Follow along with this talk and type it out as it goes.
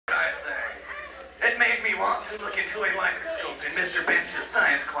me want to look into a microscope in Mr. Bench's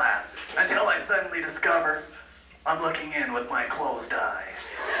science class until I suddenly discover I'm looking in with my closed eye.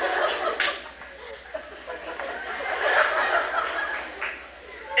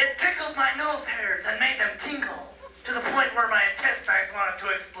 It tickled my nose hairs and made them tingle to the point where my intestines wanted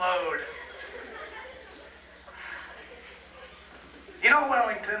to explode. You know,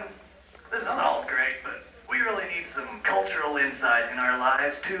 Wellington, this is all great, but we really need some cultural insight in our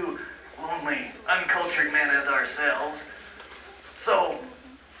lives. Two lonely, uncultured men as ourselves. So,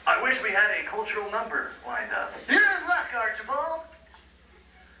 I wish we had a cultural number lined up. You're in luck, Archibald.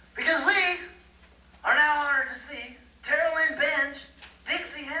 Because we are now honored to see Terrell Lynn Bench,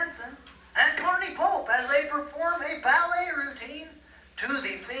 Dixie Henson, and Courtney Pope as they perform a ballet routine to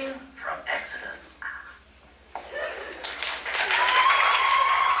the theme